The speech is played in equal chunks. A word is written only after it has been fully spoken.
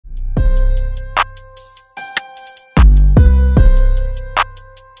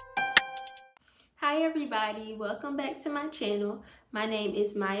Hi everybody, welcome back to my channel. My name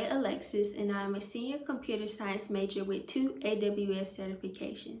is Maya Alexis and I'm a senior computer science major with 2 AWS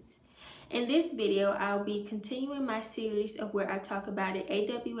certifications. In this video, I'll be continuing my series of where I talk about an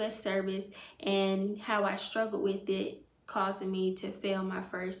AWS service and how I struggled with it, causing me to fail my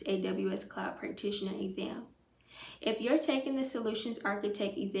first AWS Cloud Practitioner exam. If you're taking the Solutions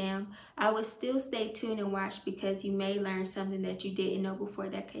Architect exam, I would still stay tuned and watch because you may learn something that you didn't know before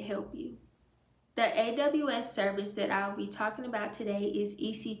that could help you. The AWS service that I'll be talking about today is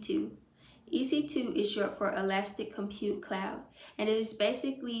EC2. EC2 is short for Elastic Compute Cloud, and it is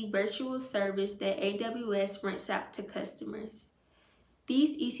basically virtual service that AWS rents out to customers.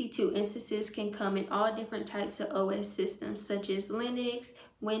 These EC2 instances can come in all different types of OS systems such as Linux,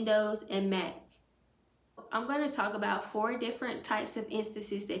 Windows, and Mac. I'm going to talk about 4 different types of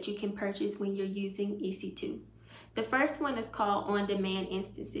instances that you can purchase when you're using EC2. The first one is called OnDemand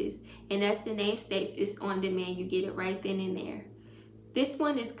instances, and as the name states, it's on demand. You get it right then and there. This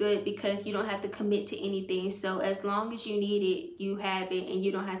one is good because you don't have to commit to anything, so as long as you need it, you have it, and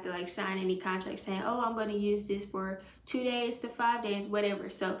you don't have to sign any contract saying, oh, I'm going to use this for 2 days to 5 days, whatever.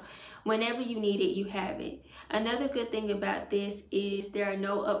 So whenever you need it, you have it. Another good thing about this is there are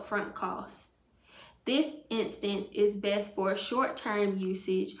no upfront costs. This instance is best for short-term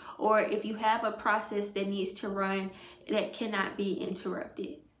usage or if you have a process that needs to run that cannot be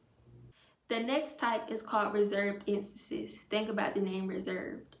interrupted. The next type is called reserved instances. Think about the name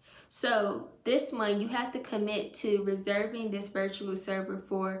reserved. So this one, you have to commit to reserving this virtual server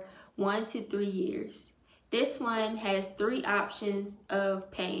for 1 to 3 years. This one has 3 options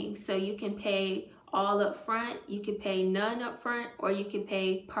of paying. So you can pay all up front, you can pay none up front, or you can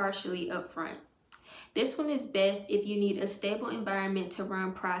pay partially up front. This one is best if you need a stable environment to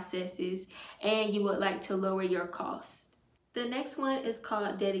run processes and you would like to lower your costs. The next one is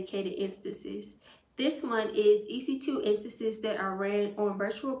called dedicated instances. This one is EC2 instances that are ran on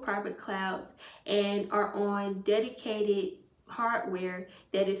virtual private clouds and are on dedicated hardware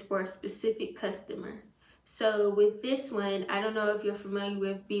that is for a specific customer. So with this one, I don't know if you're familiar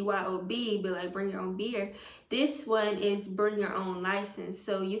with BYOB, but bring your own beer. This one is bring your own license.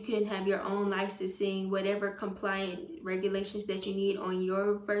 So you can have your own licensing, whatever compliant regulations that you need on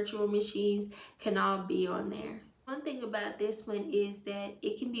your virtual machines can all be on there. One thing about this one is that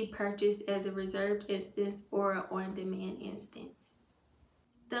it can be purchased as a reserved instance or an on-demand instance.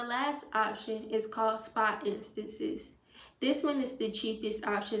 The last option is called spot instances. This one is the cheapest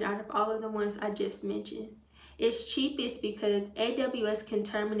option out of all of the ones I just mentioned. It's cheapest because AWS can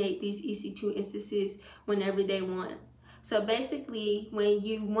terminate these EC2 instances whenever they want. So basically, when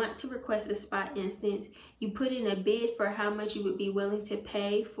you want to request a spot instance, you put in a bid for how much you would be willing to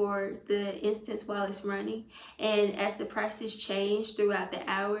pay for the instance while it's running. And as the prices change throughout the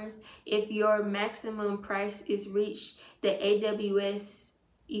hours, if your maximum price is reached, the AWS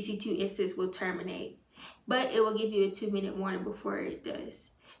EC2 instance will terminate. But it will give you a 2-minute warning before it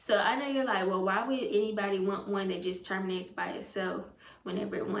does. So I know you're like, well, why would anybody want one that just terminates by itself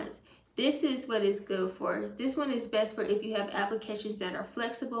whenever it wants? This is what it's good for. This one is best for if you have applications that are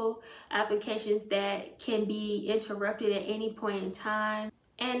flexible, applications that can be interrupted at any point in time,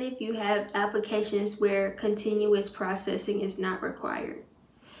 and if you have applications where continuous processing is not required.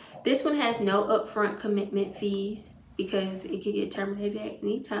 This one has no upfront commitment fees because it can get terminated at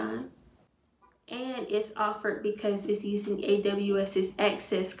any time. And it's offered because it's using AWS's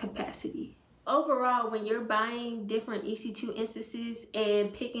access capacity. Overall, when you're buying different EC2 instances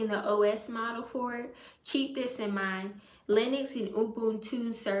and picking the OS model for it, keep this in mind. Linux and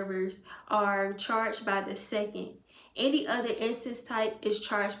Ubuntu servers are charged by the second. Any other instance type is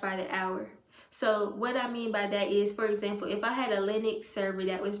charged by the hour. So what I mean by that is, for example, if I had a Linux server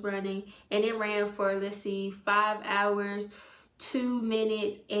that was running and it ran for, let's see, 5 hours, 2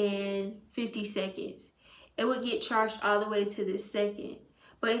 minutes and 50 seconds. It would get charged all the way to the second.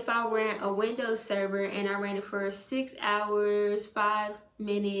 But if I ran a Windows server and I ran it for 6 hours, 5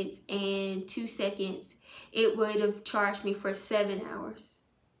 minutes and 2 seconds, it would have charged me for 7 hours.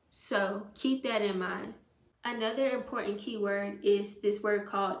 So keep that in mind. Another important keyword is this word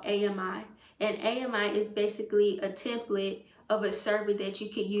called AMI. And AMI is basically a template of a server that you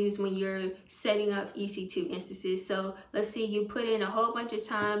could use when you're setting up EC2 instances. So let's say you put in a whole bunch of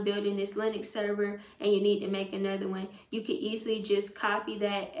time building this Linux server and you need to make another one. You could easily just copy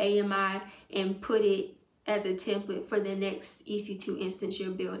that AMI and put it as a template for the next EC2 instance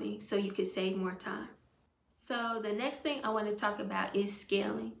you're building so you could save more time. So the next thing I want to talk about is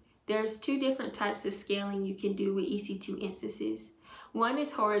scaling. There's 2 different types of scaling you can do with EC2 instances. One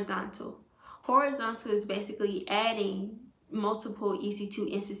is horizontal. Horizontal is basically adding multiple EC2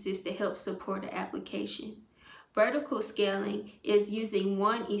 instances to help support the application. Vertical scaling is using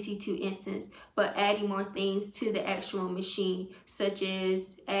one EC2 instance but adding more things to the actual machine, such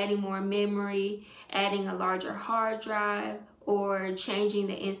as adding more memory, adding a larger hard drive, or changing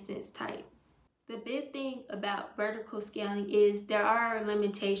the instance type. The big thing about vertical scaling is there are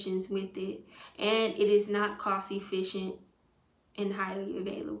limitations with it, and it is not cost efficient and highly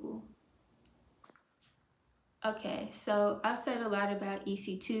available. Okay, so I've said a lot about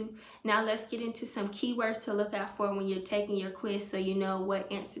EC2. Now let's get into some keywords to look out for when you're taking your quiz so you know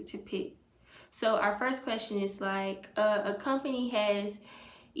what answer to pick. So our first question is like, a company has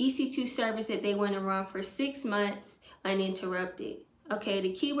EC2 service that they want to run for 6 months uninterrupted. Okay,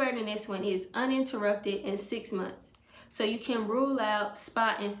 the keyword in this one is uninterrupted and 6 months. So you can rule out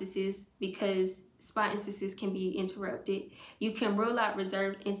spot instances because spot instances can be interrupted. You can rule out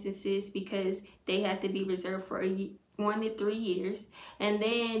reserved instances because they have to be reserved for 1 to 3 years. And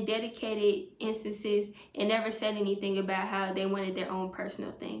then dedicated instances, and never said anything about how they wanted their own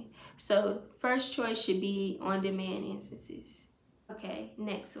personal thing. So first choice should be on-demand instances. Okay,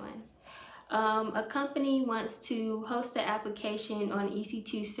 next one. A company wants to host the application on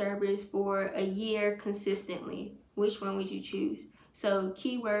EC2 servers for a year consistently. Which one would you choose? So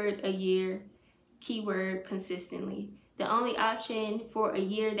keyword a year, keyword consistently. The only option for a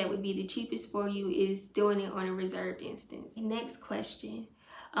year that would be the cheapest for you is doing it on a reserved instance. Next question.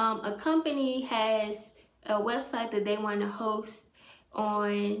 A company has a website that they want to host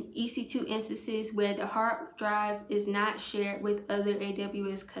on EC2 instances where the hard drive is not shared with other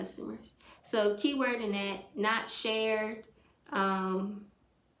AWS customers. So keyword in that, not shared.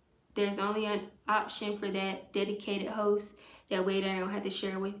 There's only an option for that dedicated host. That way they don't have to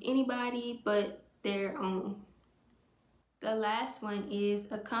share with anybody but their own. The last one is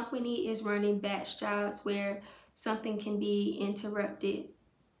a company is running batch jobs where something can be interrupted.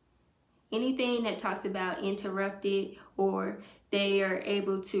 Anything that talks about interrupted or they are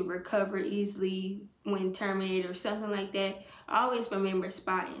able to recover easily when terminated or something like that, always remember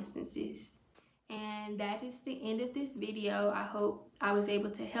spot instances. And that is the end of this video. I hope I was able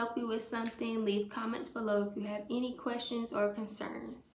to help you with something. Leave comments below if you have any questions or concerns.